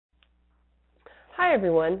Hi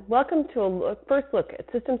everyone, welcome to a first look at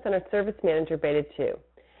System Center Service Manager Beta 2.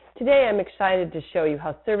 Today I'm excited to show you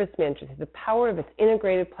how Service Manager, through the power of its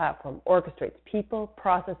integrated platform, orchestrates people,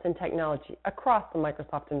 process, and technology across the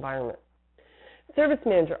Microsoft environment. Service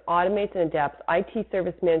Manager automates and adapts IT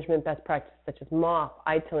service management best practices such as MOF,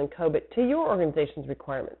 ITIL, and COBIT to your organization's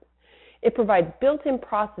requirements. It provides built-in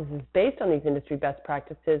processes based on these industry best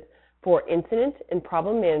practices for incident and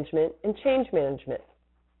problem management and change management.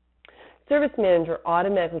 Service Manager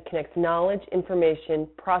automatically connects knowledge, information,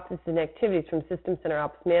 processes, and activities from System Center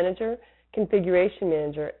Ops Manager, Configuration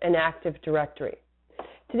Manager, and Active Directory.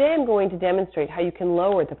 Today I'm going to demonstrate how you can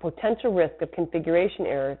lower the potential risk of configuration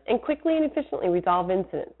errors and quickly and efficiently resolve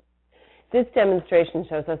incidents. This demonstration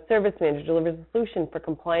shows how Service Manager delivers a solution for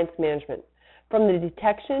compliance management, from the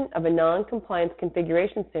detection of a non-compliance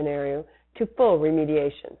configuration scenario to full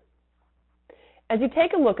remediation. As you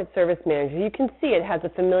take a look at Service Manager, you can see it has a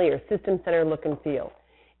familiar System Center look and feel.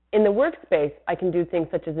 In the workspace, I can do things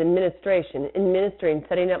such as administering,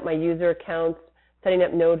 setting up my user accounts, setting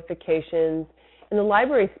up notifications. In the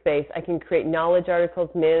library space, I can create knowledge articles,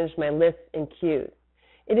 manage my lists and queues.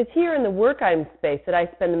 It is here in the work item space that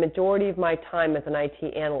I spend the majority of my time as an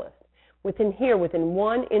IT analyst. Within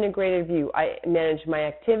one integrated view, I manage my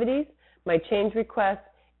activities, my change requests,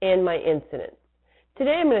 and my incidents.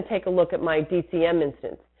 Today I'm going to take a look at my DCM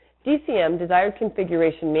instance. DCM, Desired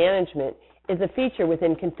Configuration Management, is a feature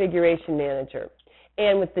within Configuration Manager.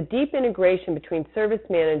 And with the deep integration between Service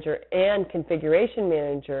Manager and Configuration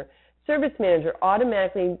Manager, Service Manager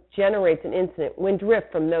automatically generates an incident when drift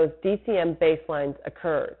from those DCM baselines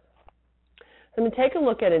occurs. So I'm going to take a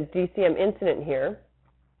look at a DCM incident here.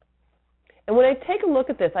 And when I take a look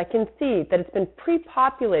at this, I can see that it's been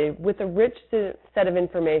pre-populated with a rich set of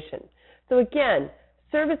information. So again,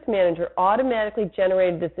 Service Manager automatically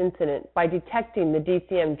generated this incident by detecting the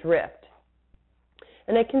DCM drift.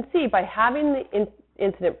 And I can see by having the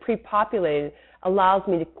incident pre-populated allows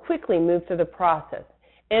me to quickly move through the process.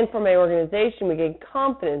 And for my organization, we gain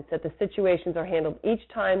confidence that the situations are handled each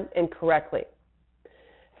time and correctly.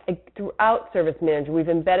 Throughout Service Manager, we've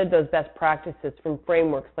embedded those best practices from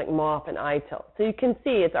frameworks like MOF and ITIL. So you can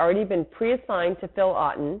see it's already been pre-assigned to Phil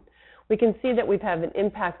Otten. We can see that we have an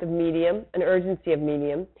impact of medium, an urgency of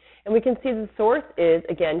medium, and we can see the source is,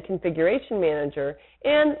 again, Configuration Manager,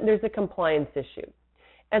 and there's a compliance issue.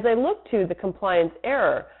 As I look to the compliance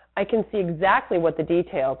error, I can see exactly what the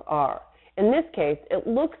details are. In this case, it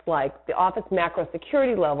looks like the Office macro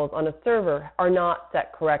security levels on a server are not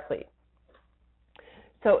set correctly.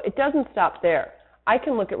 So it doesn't stop there. I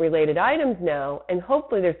can look at related items now, and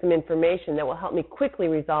hopefully there's some information that will help me quickly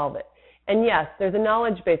resolve it. And yes, there's a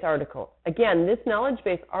knowledge base article. Again, this knowledge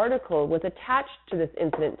base article was attached to this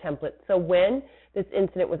incident template, so when this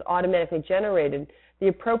incident was automatically generated, the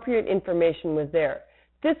appropriate information was there.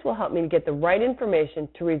 This will help me to get the right information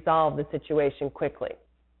to resolve the situation quickly.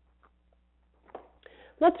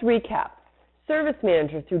 Let's recap. Service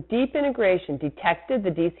Manager, through deep integration, detected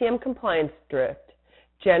the DCM compliance drift,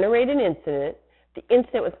 generated an incident. The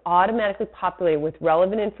incident was automatically populated with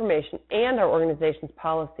relevant information and our organization's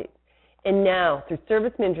policies. And now, through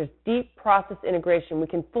Service Manager's deep process integration, we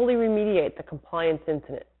can fully remediate the compliance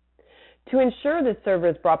incident. To ensure the server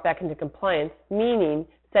is brought back into compliance, meaning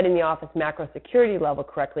setting the Office macro security level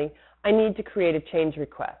correctly, I need to create a change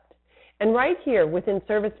request. And right here within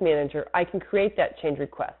Service Manager, I can create that change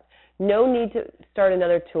request. No need to start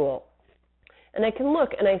another tool. And I can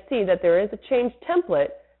look and I see that there is a change template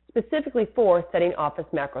specifically for setting Office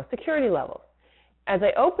macro security levels. As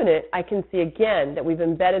I open it, I can see again that we've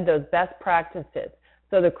embedded those best practices.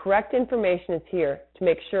 So the correct information is here to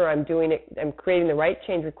make sure I'm creating the right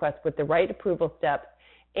change request with the right approval steps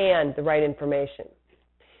and the right information.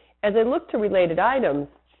 As I look to related items,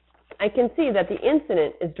 I can see that the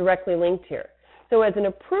incident is directly linked here. So as an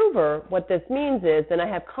approver, what this means is that I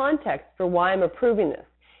have context for why I'm approving this.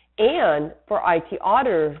 And for IT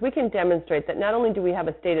auditors, we can demonstrate that not only do we have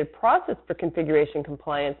a stated process for configuration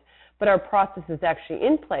compliance, but our process is actually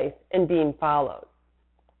in place and being followed.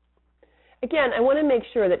 Again, I want to make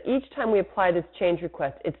sure that each time we apply this change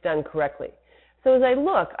request, it's done correctly. So as I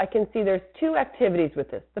look, I can see there's two activities with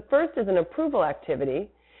this. The first is an approval activity,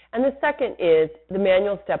 and the second is the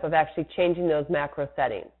manual step of actually changing those macro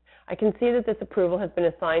settings. I can see that this approval has been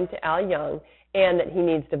assigned to Al Young and that he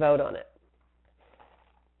needs to vote on it.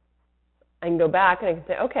 I can go back and I can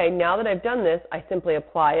say, okay, now that I've done this, I simply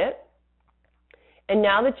apply it. And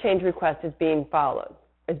now the change request is being followed,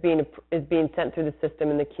 is being sent through the system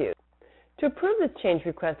in the queue. To approve this change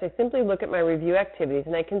request, I simply look at my review activities,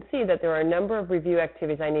 and I can see that there are a number of review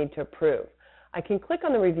activities I need to approve. I can click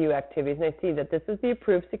on the review activities, and I see that this is the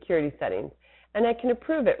approved security settings, and I can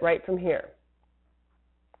approve it right from here.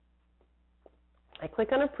 I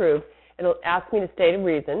click on Approve. It'll ask me to state a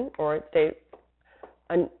reason or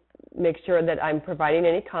make sure that I'm providing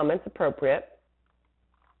any comments appropriate.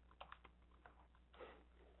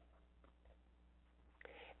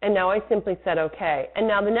 And now I simply said OK. And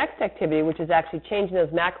now the next activity, which is actually changing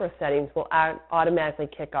those macro settings, will automatically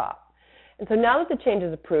kick off. And so now that the change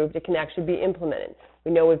is approved, it can actually be implemented.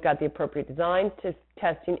 We know we've got the appropriate design,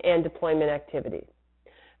 testing, and deployment activities.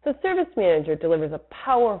 So Service Manager delivers a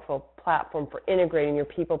powerful platform for integrating your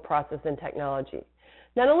people, process, and technology.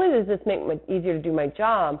 Not only does this make it easier to do my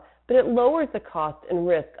job, but it lowers the cost and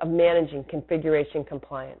risk of managing configuration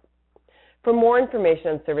compliance. For more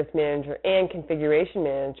information on Service Manager and Configuration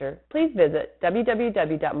Manager, please visit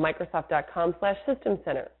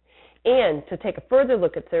www.microsoft.com/systemcenter. And to take a further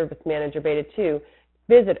look at Service Manager Beta 2,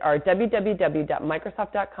 visit our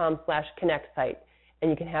www.microsoft.com/connect site, and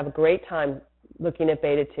you can have a great time looking at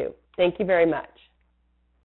Beta 2. Thank you very much.